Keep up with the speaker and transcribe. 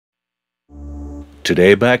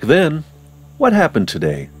Today back then. What happened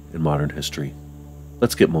today in modern history?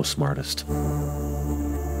 Let's get most smartest.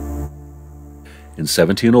 In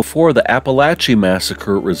 1704, the Appalachee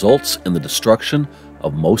Massacre results in the destruction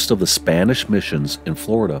of most of the Spanish missions in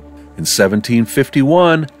Florida. In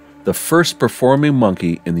 1751, the first performing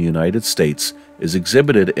monkey in the United States is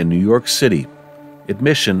exhibited in New York City.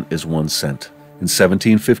 Admission is 1 cent. In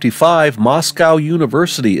 1755, Moscow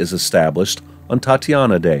University is established on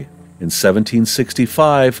Tatiana Day. In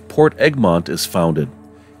 1765, Port Egmont is founded.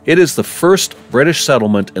 It is the first British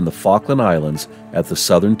settlement in the Falkland Islands at the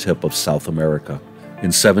southern tip of South America. In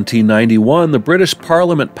 1791, the British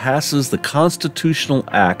Parliament passes the Constitutional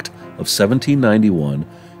Act of 1791,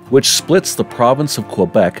 which splits the province of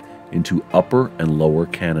Quebec into Upper and Lower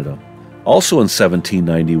Canada. Also in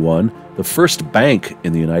 1791, the first bank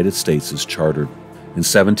in the United States is chartered. In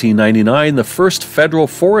 1799, the first federal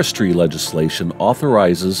forestry legislation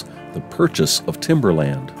authorizes the purchase of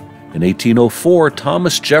timberland. In 1804,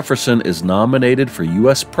 Thomas Jefferson is nominated for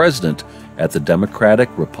U.S. President at the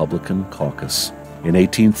Democratic-Republican caucus. In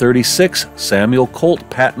 1836, Samuel Colt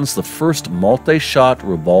patents the first multi-shot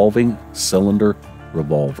revolving cylinder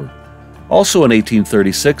revolver. Also in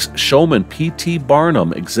 1836, showman P.T.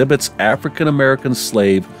 Barnum exhibits African-American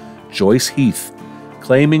slave Joyce Heath,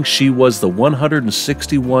 claiming she was the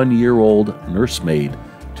 161-year-old nursemaid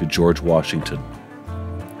to George Washington.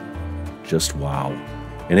 Just wow.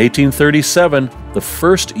 In 1837, the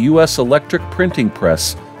first U.S. electric printing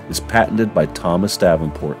press is patented by Thomas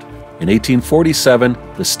Davenport. In 1847,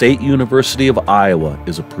 the State University of Iowa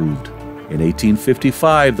is approved. In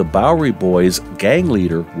 1855, the Bowery Boys gang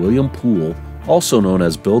leader William Poole, also known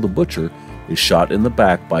as Bill the Butcher, is shot in the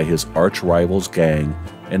back by his arch-rival's gang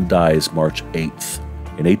and dies March 8th.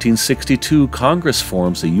 In 1862, Congress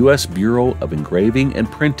forms the U.S. Bureau of Engraving and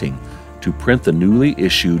Printing to print the newly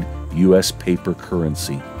issued U.S. paper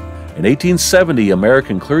currency. In 1870,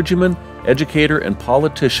 American clergyman, educator, and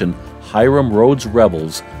politician Hiram Rhodes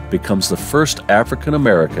Revels becomes the first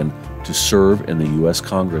African-American to serve in the U.S.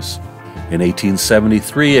 Congress. In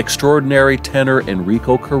 1873, extraordinary tenor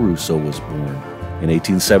Enrico Caruso was born. In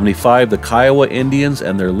 1875, the Kiowa Indians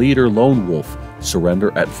and their leader Lone Wolf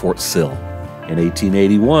surrender at Fort Sill. In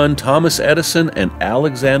 1881, Thomas Edison and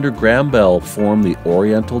Alexander Graham Bell form the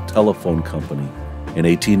Oriental Telephone Company. In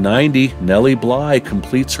 1890, Nellie Bly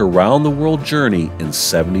completes her round-the-world journey in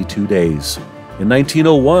 72 days. In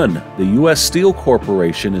 1901, the U.S. Steel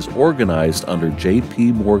Corporation is organized under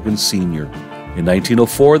J.P. Morgan Sr. In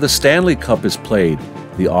 1904, the Stanley Cup is played.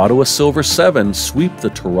 The Ottawa Silver Seven sweep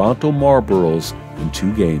the Toronto Marlboros in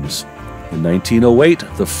 2 games. In 1908,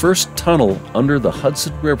 the first tunnel under the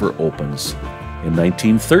Hudson River opens. In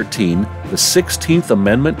 1913, the 16th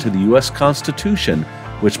Amendment to the U.S. Constitution,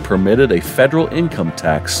 which permitted a federal income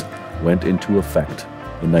tax, went into effect.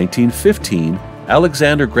 In 1915,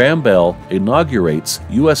 Alexander Graham Bell inaugurates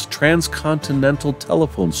U.S. transcontinental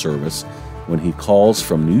telephone service when he calls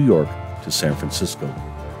from New York to San Francisco.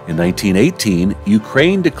 In 1918,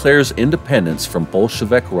 Ukraine declares independence from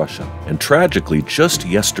Bolshevik Russia. And tragically, just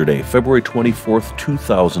yesterday, February 24,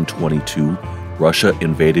 2022, Russia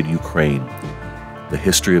invaded Ukraine. The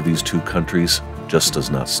history of these 2 countries just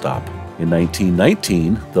does not stop. In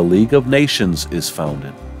 1919, the League of Nations is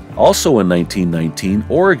founded. Also in 1919,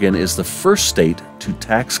 Oregon is the first state to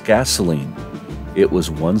tax gasoline. It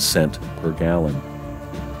was 1 cent per gallon.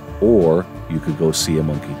 Or you could go see a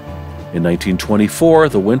monkey. In 1924,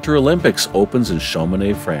 the Winter Olympics opens in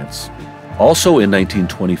Chamonix, France. Also in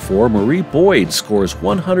 1924, Marie Boyd scores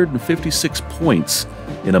 156 points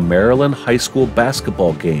in a Maryland high school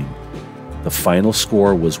basketball game. The final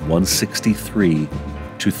score was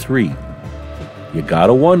 163-3. You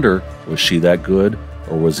gotta wonder, was she that good,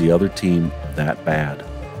 or was the other team that bad?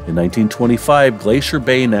 In 1925, Glacier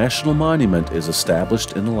Bay National Monument is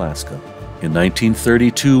established in Alaska. In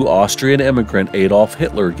 1932, Austrian immigrant Adolf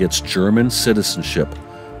Hitler gets German citizenship.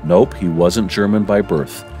 Nope, he wasn't German by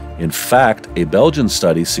birth. In fact, a Belgian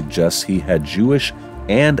study suggests he had Jewish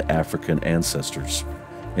and African ancestors.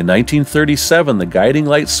 In 1937, the Guiding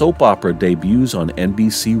Light soap opera debuts on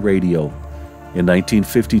NBC Radio. In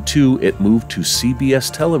 1952, it moved to CBS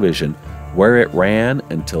television, where it ran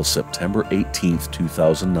until September 18,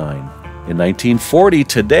 2009. In 1940,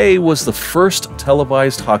 today was the first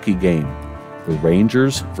televised hockey game, the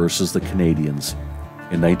Rangers versus the Canadiens.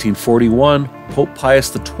 In 1941, Pope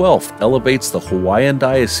Pius XII elevates the Hawaiian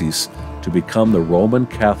Diocese to become the Roman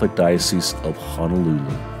Catholic Diocese of Honolulu.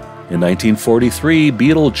 In 1943,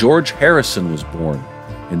 Beatle George Harrison was born.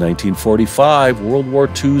 In 1945, World War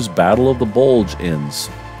II's Battle of the Bulge ends.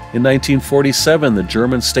 In 1947, the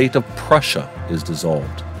German state of Prussia is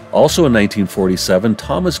dissolved. Also in 1947,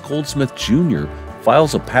 Thomas Goldsmith Jr.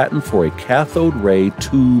 files a patent for a cathode ray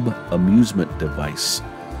tube amusement device,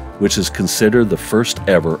 which is considered the first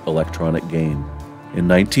ever electronic game. In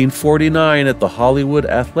 1949, at the Hollywood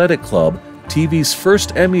Athletic Club, TV's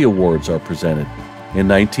first Emmy Awards are presented. In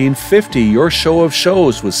 1950, Your Show of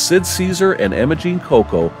Shows with Sid Caesar and Imogene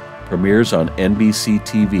Coco premieres on NBC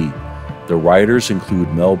TV. The writers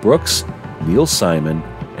include Mel Brooks, Neil Simon,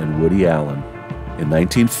 and Woody Allen. In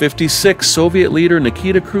 1956, Soviet leader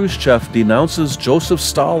Nikita Khrushchev denounces Joseph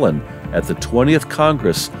Stalin at the 20th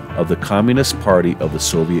Congress of the Communist Party of the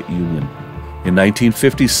Soviet Union. In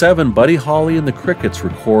 1957, Buddy Holly and the Crickets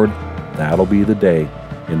record That'll Be the Day.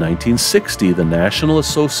 In 1960, the National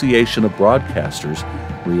Association of Broadcasters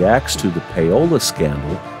reacts to the payola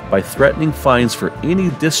scandal by threatening fines for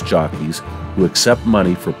any disc jockeys who accept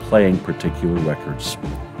money for playing particular records.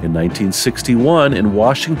 In 1961, in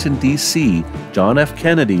Washington, D.C., John F.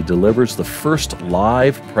 Kennedy delivers the first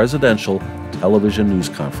live presidential television news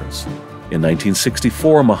conference. In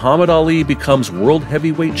 1964, Muhammad Ali becomes world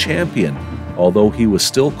heavyweight champion, although he was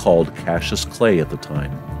still called Cassius Clay at the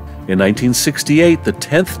time. In 1968, the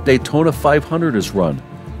 10th Daytona 500 is run.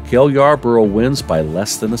 Cale Yarborough wins by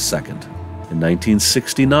less than a second. In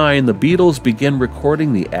 1969, the Beatles begin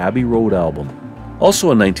recording the Abbey Road album.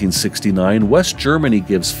 Also in 1969, West Germany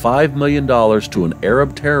gives $5 million to an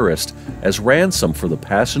Arab terrorist as ransom for the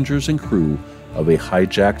passengers and crew of a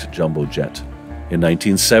hijacked jumbo jet. In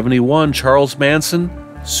 1971, Charles Manson,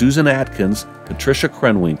 Susan Atkins, Patricia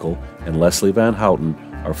Krenwinkel, and Leslie Van Houten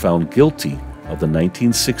are found guilty of the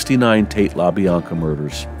 1969 Tate LaBianca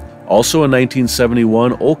murders. Also in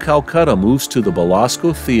 1971, O Calcutta moves to the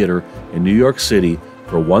Belasco Theater in New York City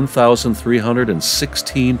for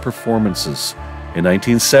 1,316 performances. In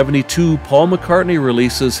 1972, Paul McCartney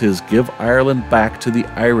releases his Give Ireland Back to the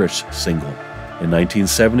Irish single. In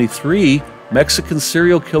 1973, Mexican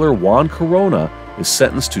serial killer Juan Corona is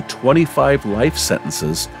sentenced to 25 life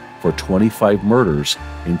sentences for 25 murders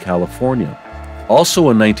in California. Also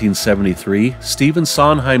in 1973, Stephen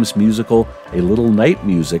Sondheim's musical A Little Night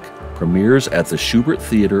Music premieres at the Shubert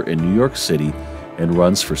Theater in New York City and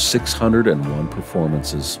runs for 601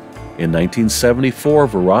 performances. In 1974,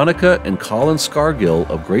 Veronica and Colin Scargill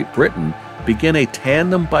of Great Britain begin a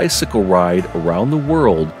tandem bicycle ride around the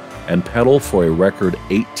world and pedal for a record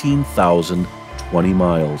 18,020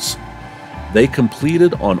 miles. They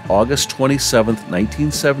completed on August 27,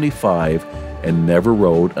 1975, and never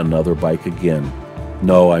rode another bike again.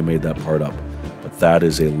 No, I made that part up, but that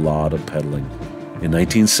is a lot of pedaling. In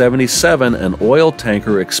 1977, an oil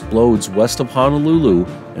tanker explodes west of Honolulu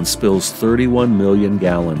and spills 31 million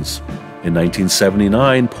gallons. In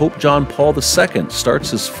 1979, Pope John Paul II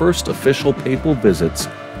starts his first official papal visits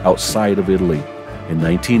outside of Italy. In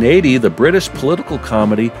 1980, the British political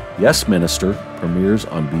comedy Yes Minister premieres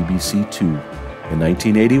on BBC Two. In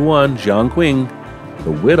 1981, Jiang Qing,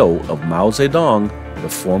 the widow of Mao Zedong, the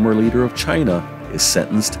former leader of China, is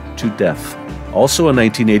sentenced to death. Also in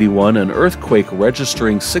 1981, an earthquake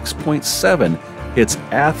registering 6.7 hits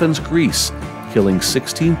Athens, Greece, killing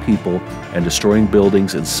 16 people and destroying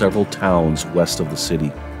buildings in several towns west of the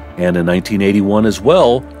city. And in 1981 as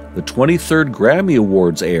well, the 23rd Grammy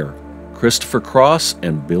Awards air. Christopher Cross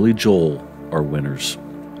and Billy Joel are winners.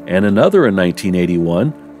 And another in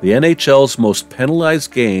 1981, the NHL's most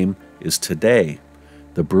penalized game is today.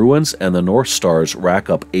 The Bruins and the North Stars rack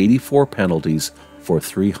up 84 penalties for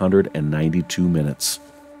 392 minutes.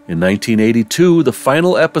 In 1982, the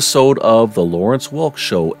final episode of The Lawrence Welk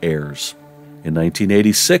Show airs. In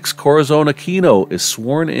 1986, Corazon Aquino is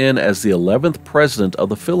sworn in as the 11th president of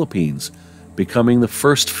the Philippines, becoming the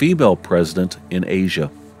first female president in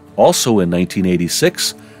Asia. Also in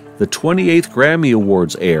 1986, the 28th Grammy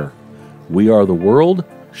Awards air. We Are the World,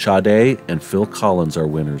 Sade, and Phil Collins are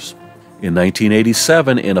winners. In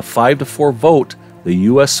 1987, in a 5-4 vote, the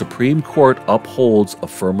U.S. Supreme Court upholds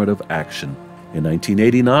affirmative action. In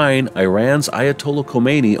 1989, Iran's Ayatollah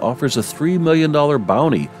Khomeini offers a $3 million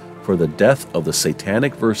bounty for the death of the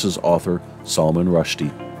Satanic Verses author Salman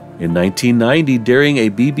Rushdie. In 1990, during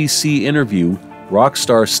a BBC interview, rock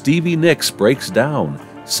star Stevie Nicks breaks down,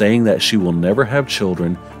 saying that she will never have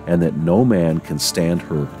children and that no man can stand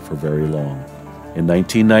her for very long. In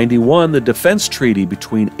 1991, the defense treaty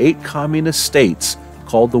between 8 communist states,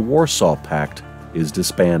 called the Warsaw Pact, is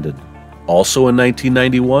disbanded. Also in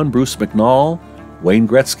 1991, Bruce McNall, Wayne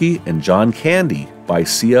Gretzky, and John Candy by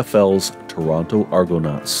CFL's Toronto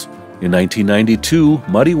Argonauts. In 1992,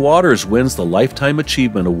 Muddy Waters wins the Lifetime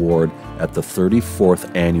Achievement Award at the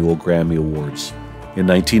 34th Annual Grammy Awards. In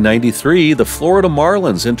 1993, the Florida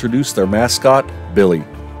Marlins introduced their mascot, Billy.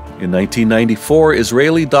 In 1994,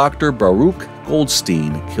 Israeli doctor Baruch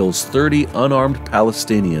Goldstein kills 30 unarmed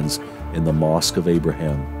Palestinians in the Mosque of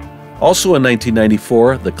Abraham. Also in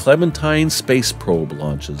 1994, the Clementine space probe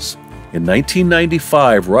launches. In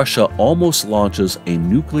 1995, Russia almost launches a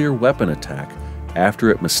nuclear weapon attack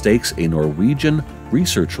after it mistakes a Norwegian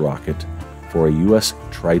research rocket for a U.S.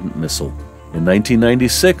 Trident missile. In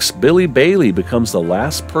 1996, Billy Bailey becomes the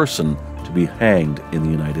last person to be hanged in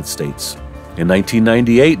the United States. In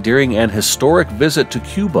 1998, during an historic visit to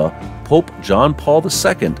Cuba, Pope John Paul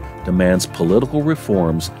II demands political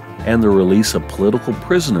reforms and the release of political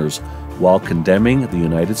prisoners while condemning the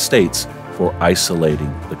United States for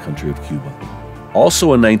isolating the country of Cuba.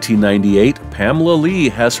 Also in 1998, Pamela Lee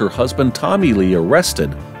has her husband Tommy Lee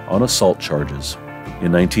arrested on assault charges.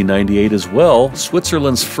 In 1998 as well,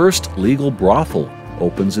 Switzerland's first legal brothel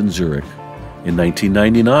opens in Zurich. In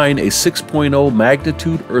 1999, a 6.0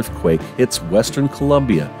 magnitude earthquake hits Western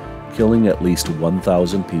Colombia, killing at least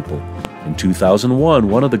 1,000 people. In 2001,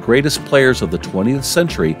 one of the greatest players of the 20th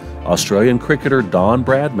century, Australian cricketer Don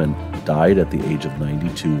Bradman, died at the age of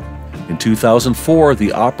 92. In 2004,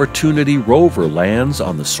 the Opportunity rover lands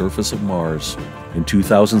on the surface of Mars. In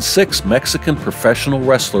 2006, Mexican professional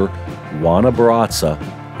wrestler Juana Barraza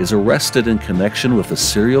is arrested in connection with the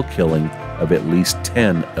serial killing of at least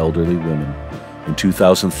 10 elderly women. In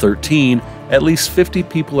 2013, at least 50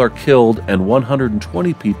 people are killed and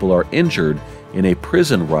 120 people are injured in a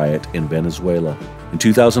prison riot in Venezuela. In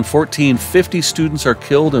 2014, 50 students are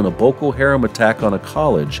killed in a Boko Haram attack on a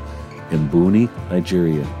college in Buni,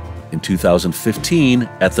 Nigeria. In 2015,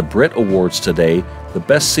 at the Brit Awards today, the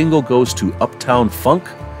best single goes to Uptown Funk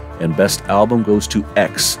and best album goes to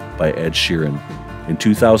X by Ed Sheeran. In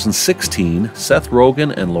 2016, Seth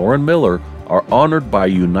Rogen and Lauren Miller are honored by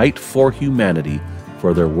Unite for Humanity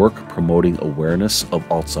for their work promoting awareness of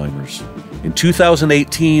Alzheimer's. In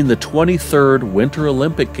 2018, the 23rd Winter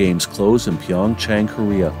Olympic Games close in Pyeongchang,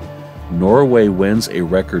 Korea. Norway wins a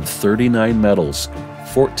record 39 medals,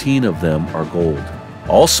 14 of them are gold.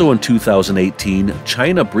 Also in 2018,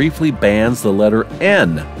 China briefly bans the letter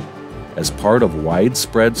N as part of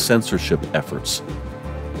widespread censorship efforts.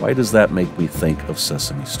 Why does that make me think of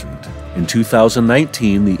Sesame Street? In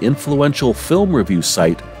 2019, the influential film review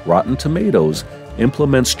site Rotten Tomatoes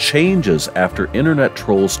implements changes after internet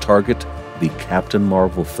trolls target the Captain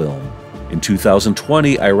Marvel film. In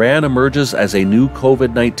 2020, Iran emerges as a new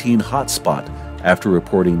COVID-19 hotspot after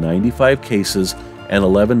reporting 95 cases and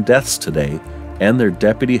 11 deaths today, and their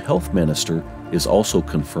deputy health minister is also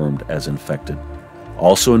confirmed as infected.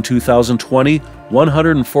 Also in 2020,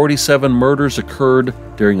 147 murders occurred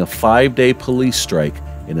during a 5-day police strike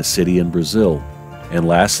in a city in Brazil. And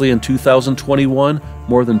lastly, in 2021,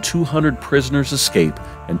 more than 200 prisoners escape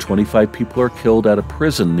and 25 people are killed at a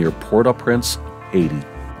prison near Port-au-Prince, Haiti.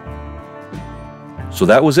 So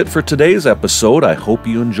that was it for today's episode. I hope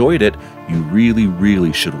you enjoyed it. You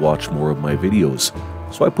really should watch more of my videos.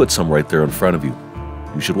 So I put some right there in front of you.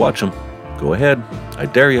 You should watch them. Go ahead. I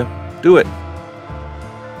dare you. Do it.